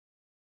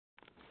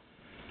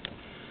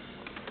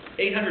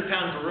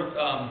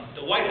800-pound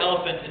the white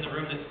elephant in the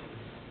room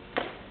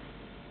that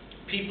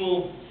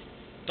people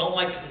don't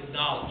like to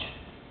acknowledge,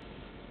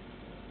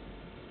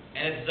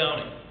 and it's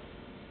zoning.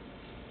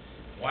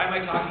 Why am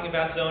I talking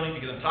about zoning?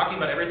 Because I'm talking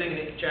about everything in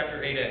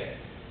Chapter 8A.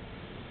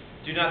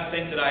 Do not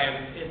think that I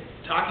am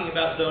talking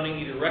about zoning,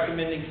 either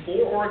recommending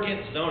for or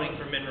against zoning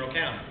for Mineral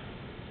County.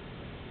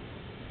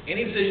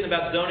 Any decision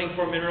about zoning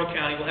for Mineral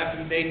County will have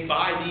to be made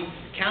by the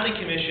County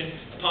Commission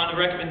upon the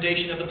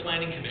recommendation of the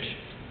Planning Commission.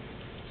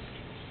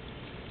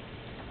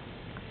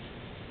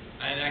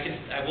 And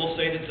I will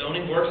say that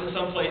zoning works in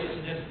some places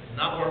and has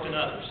not worked in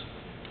others.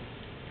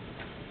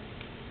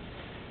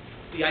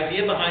 The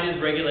idea behind it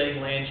is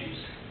regulating land use.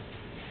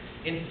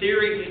 In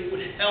theory, it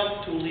would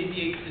help to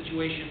alleviate the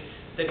situation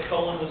that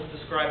Colin was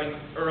describing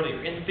earlier.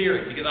 In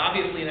theory, because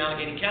obviously in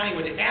Allegheny County,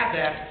 when it had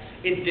that,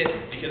 it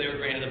didn't, because they were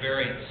granted a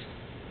variance.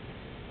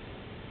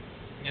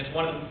 And it's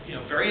one of the,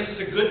 variances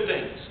are good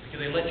things,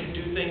 because they let you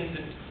do things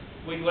that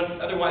we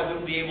otherwise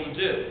wouldn't be able to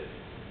do.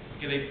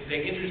 Because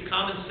they introduce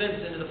common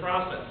sense into the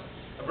process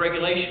of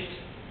regulations.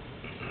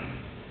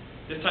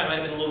 This time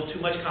might have been a little too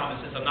much common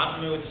sense. I'm not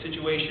familiar with the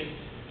situation,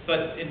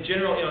 but in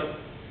general,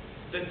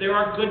 there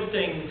are good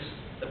things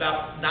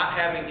about not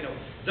having,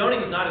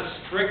 zoning is not as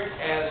strict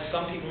as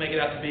some people make it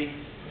out to be.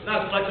 It's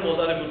not as flexible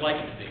as others would like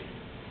it to be.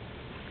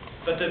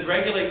 But to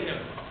regulate,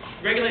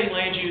 regulating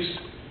land use,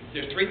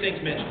 there's three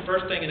things mentioned.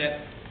 First thing in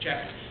that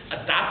chapter,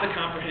 adopt a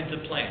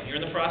comprehensive plan. You're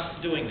in the process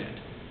of doing that.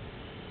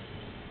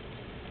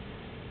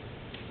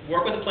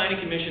 Work with the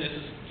Planning Commission. This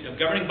is,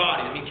 governing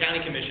body,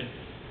 County Commission,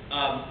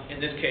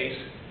 in this case,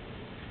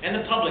 and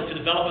the public to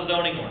develop a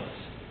zoning ordinance.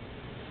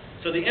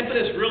 So the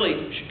impetus really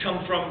should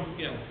come from,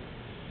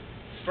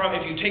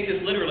 if you take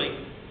this literally,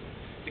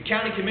 the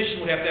County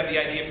Commission would have to have the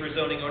idea for a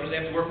zoning ordinance. They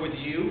have to work with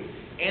you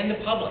and the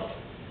public.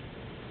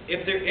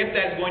 If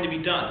that's going to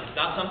be done, it's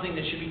not something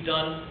that should be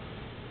done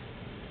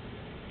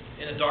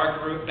in a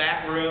dark room,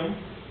 back room.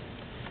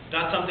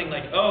 Not something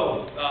like,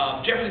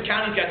 Jefferson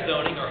County's got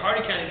zoning or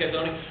Hardy County's got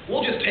zoning.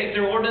 We'll just take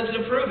their ordinance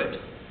and approve it.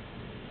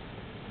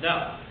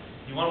 No.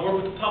 You want to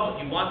work with the public.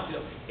 You want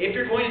if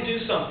you're going to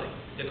do something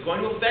that's going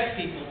to affect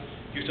people,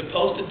 you're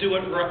supposed to do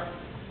it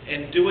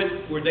and do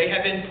it where they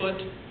have input,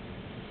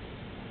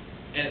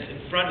 and it's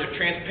in front of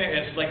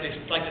transparent. It's like they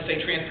like to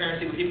say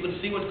transparency, where people can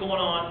see what's going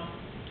on.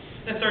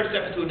 And the third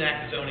step is to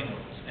enact the zoning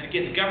ordinance. And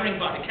again, the governing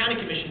body, the County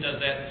Commission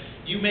does that.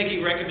 You make a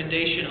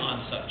recommendation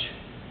on such.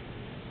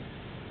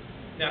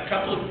 Now, a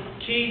couple of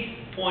key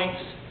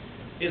points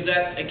is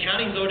that a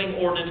county zoning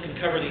ordinance can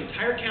cover the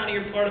entire county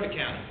or part of the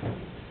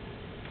county.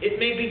 It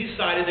may be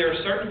decided there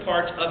are certain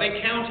parts of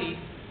a county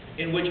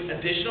in which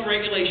additional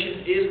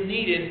regulation is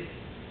needed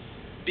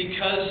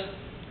because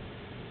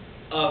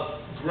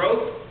of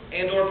growth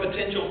and or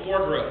potential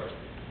for growth.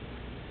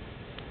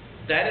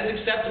 That is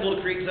acceptable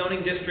to create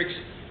zoning districts.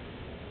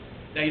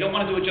 Now, you don't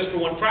want to do it just for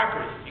one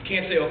property. You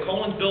can't say,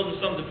 Colin's building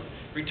some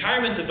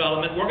retirement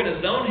development, we're going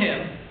to zone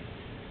him.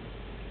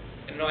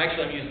 And no,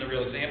 actually, I'm using a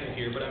real example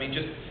here, but that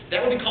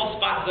would be called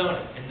spot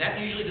zoning, and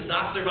that usually does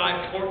not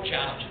survive court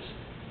challenges.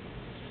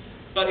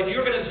 But if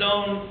you're going to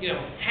zone,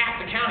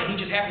 half the county, he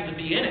just happens to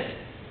be in it,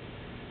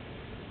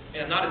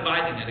 and I'm not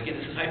advising that. Again,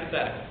 this is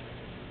hypothetical.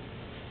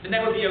 Then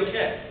that would be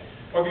okay.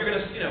 Or if you're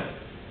going to,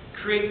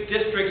 create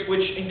districts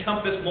which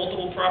encompass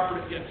multiple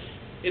property,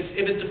 if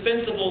it's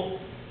defensible,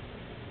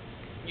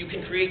 you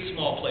can create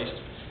small places.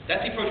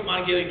 That's the approach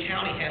Montague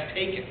County has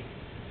taken.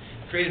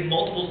 Created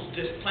multiple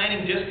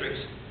planning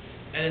districts,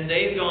 and then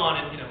they've gone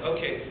and,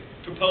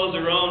 propose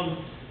their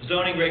own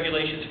zoning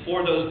regulations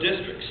for those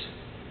districts.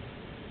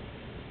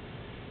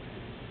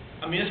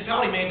 A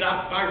municipality may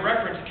adopt by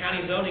reference a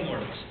county zoning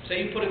ordinance.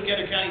 Say you put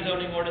together a county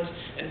zoning ordinance,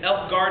 and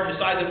Elk Garden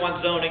decides they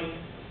want zoning.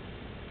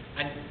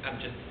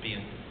 I'm just being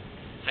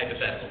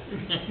hypothetical.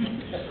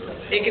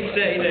 It can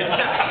say that,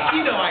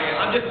 I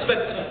am. But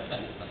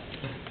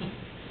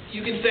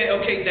you can say,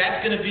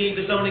 that's going to be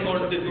the zoning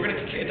ordinance. We're going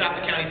to adopt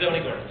the county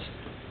zoning ordinance.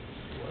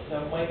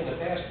 Now, Mike, in the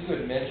past, you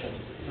had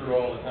mentioned through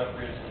all the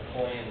comprehensive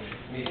plan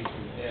meetings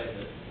we've had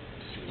that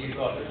you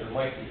thought that there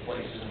might be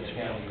places in the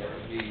county that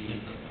would be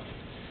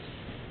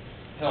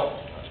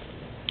helped.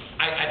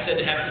 I said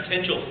to have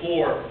potential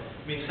for,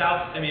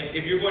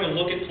 if you're going to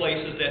look at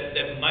places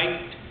that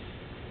might,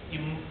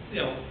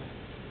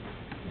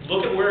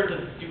 look at where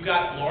you've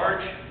got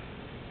large,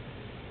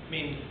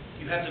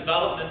 you have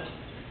development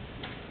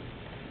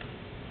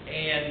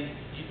and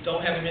you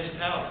don't have a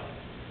municipality.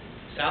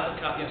 South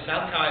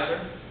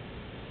Kaiser,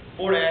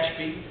 Fort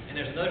Ashby, and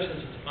there's another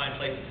defined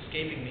place that's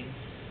escaping me,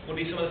 would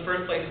be some of the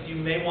first places you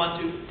may want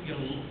to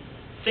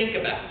think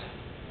about.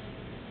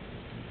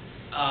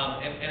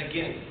 And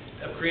again,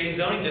 of creating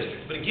zoning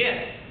districts. But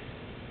again,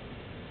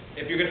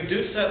 if you're going to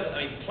do stuff,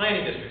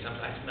 planning districts,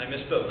 I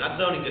misspoke, not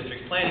zoning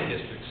districts, planning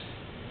districts.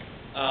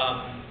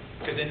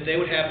 Because then they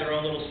would have their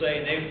own little say,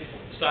 and they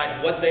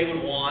decide what they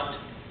would want.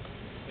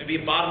 It'd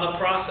be a bottom-up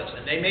process,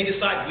 and they may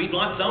decide we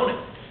want zoning.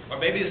 Or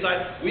maybe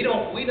decide, we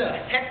the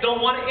heck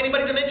don't want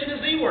anybody to mention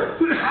the Z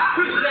word. You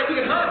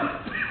can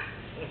hurt.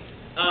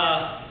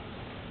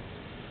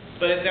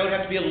 But that would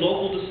have to be a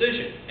local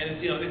decision.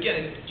 And,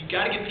 again, you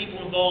got to get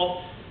people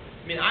involved.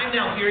 I mean, I'm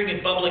now hearing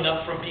it bubbling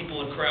up from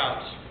people in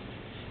crowds.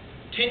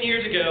 10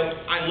 years ago,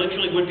 I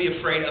literally would be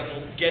afraid of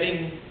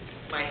getting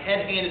my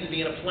head handed to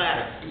me in a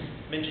platter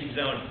mentioning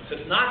zoning. So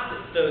it's not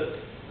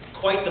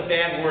quite the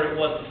bad word it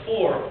was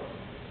before,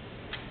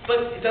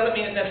 but it doesn't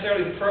mean it's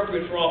necessarily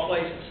appropriate for all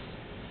places.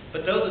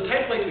 But those are the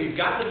type of places where you've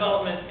got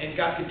development and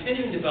got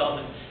continuing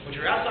development, which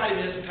are outside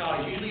of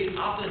municipalities, usually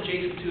often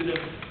adjacent to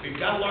them, where you've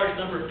got a large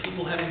number of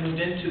people having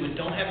moved into and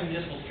don't have a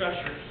municipal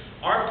structure,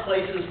 are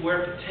places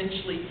where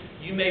potentially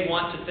you may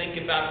want to think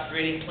about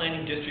creating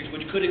planning districts,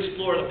 which could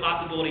explore the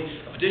possibility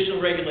of additional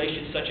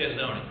regulations such as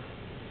zoning.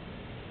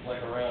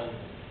 Like around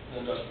the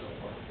industrial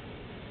park.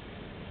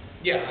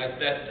 Yeah,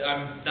 that's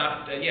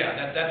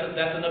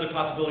another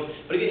possibility.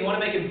 But again, you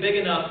want to make it big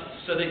enough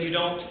so that you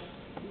don't,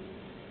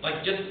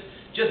 like, just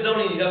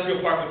zoning the industrial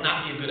park would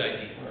not be a good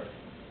idea.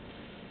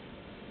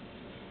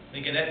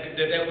 Right. Again,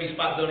 that would be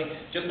spot zoning,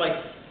 just like,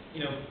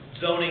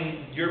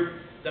 zoning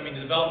the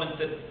development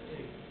that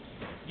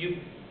you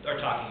are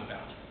talking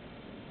about.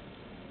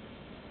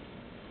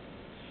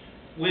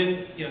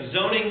 When,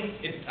 zoning,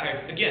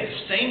 again,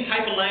 same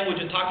type of language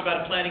and talked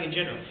about in planning in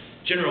general.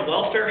 General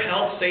welfare,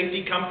 health,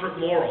 safety, comfort,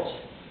 morals.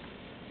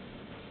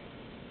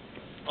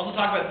 Also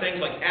talk about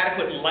things like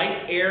adequate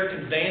light, air,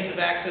 conveyance of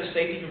access,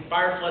 safety from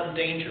fire, flood, and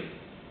danger.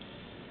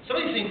 Some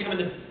of these things come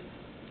into...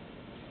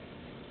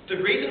 The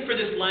reason for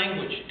this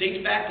language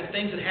dates back to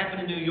things that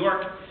happened in New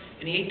York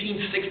in the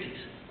 1860s,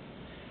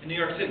 in New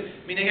York City.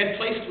 I mean, they had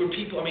places where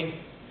people,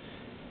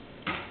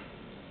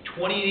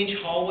 20-inch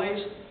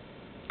hallways.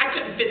 I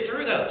couldn't fit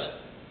through those.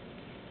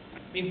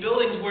 I mean,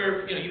 buildings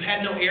where, you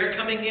had no air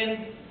coming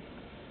in.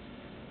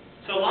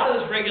 So a lot of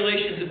those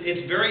regulations,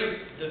 it's very,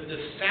 the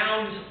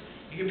sounds,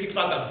 you hear people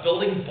talk about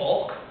building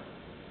bulk.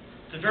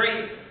 It's a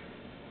very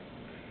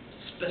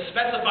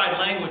specified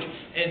language,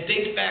 and it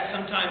dates back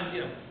sometimes,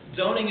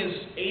 zoning is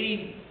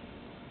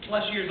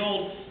 80-plus years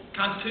old.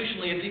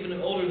 Constitutionally, it's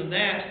even older than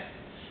that.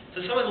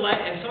 So some of the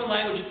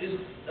language is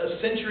a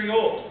century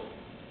old.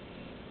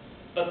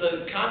 But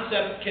the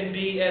concept can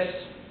be,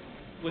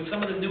 with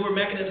some of the newer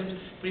mechanisms,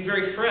 be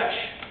very fresh.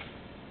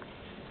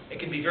 It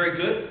can be very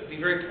good, be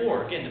very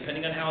poor, again,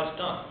 depending on how it's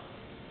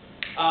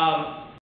done.